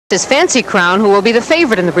This Fancy Crown, who will be the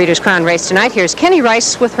favorite in the Breeders' Crown race tonight. Here's Kenny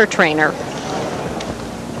Rice with her trainer.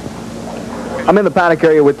 I'm in the paddock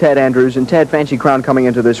area with Ted Andrews, and Ted, Fancy Crown coming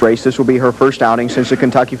into this race. This will be her first outing since the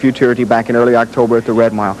Kentucky Futurity back in early October at the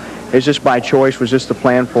Red Mile. Is this by choice? Was this the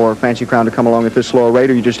plan for Fancy Crown to come along at this slower rate,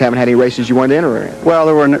 or you just haven't had any races you wanted to enter in? Well,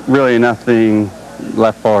 there were really nothing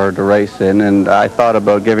left for her to race in, and I thought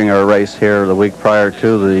about giving her a race here the week prior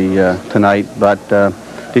to the tonight, but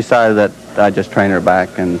decided that I'd just train her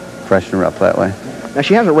back and freshen her up that way. Now,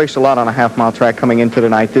 she hasn't raced a lot on a half-mile track coming into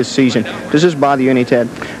tonight this season. Does this bother you any, Ted?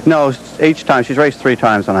 No, each time. She's raced 3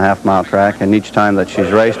 times on a half-mile track, and each time that she's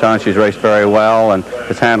raced very well and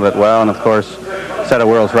has handled it well, and, of course, set a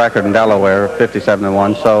world's record in Delaware,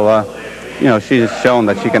 57-1. So, you know, she's shown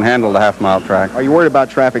that she can handle the half-mile track. Are you worried about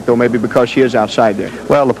traffic, though, maybe because she is outside there?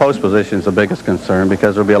 Well, the post position is the biggest concern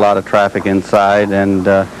because there'll be a lot of traffic inside, and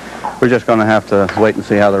we're just going to have to wait and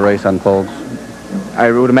see how the race unfolds. I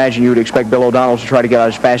would imagine you would expect Bill O'Donnell to try to get out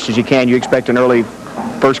as fast as you can. You expect an early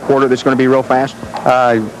first quarter that's going to be real fast?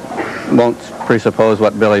 I won't presuppose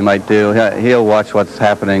what Billy might do. He'll watch what's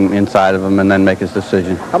happening inside of him and then make his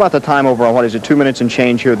decision. How about the time overall? What is it, 2 minutes and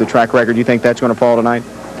change here at the track record? Do you think that's going to fall tonight?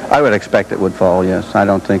 I would expect it would fall, yes. I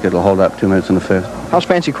don't think it'll hold up 2 minutes in the 5th. How's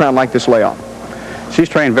Fancy Crown like this layoff? She's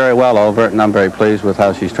trained very well over it, and I'm very pleased with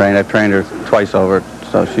how she's trained. I've trained her twice over it,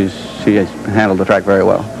 so she has handled the track very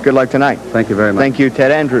well. Good luck tonight. Thank you very much. Thank you, Ted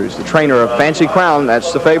Andrews, the trainer of Fancy Crown.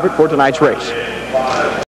 That's the favorite for tonight's race.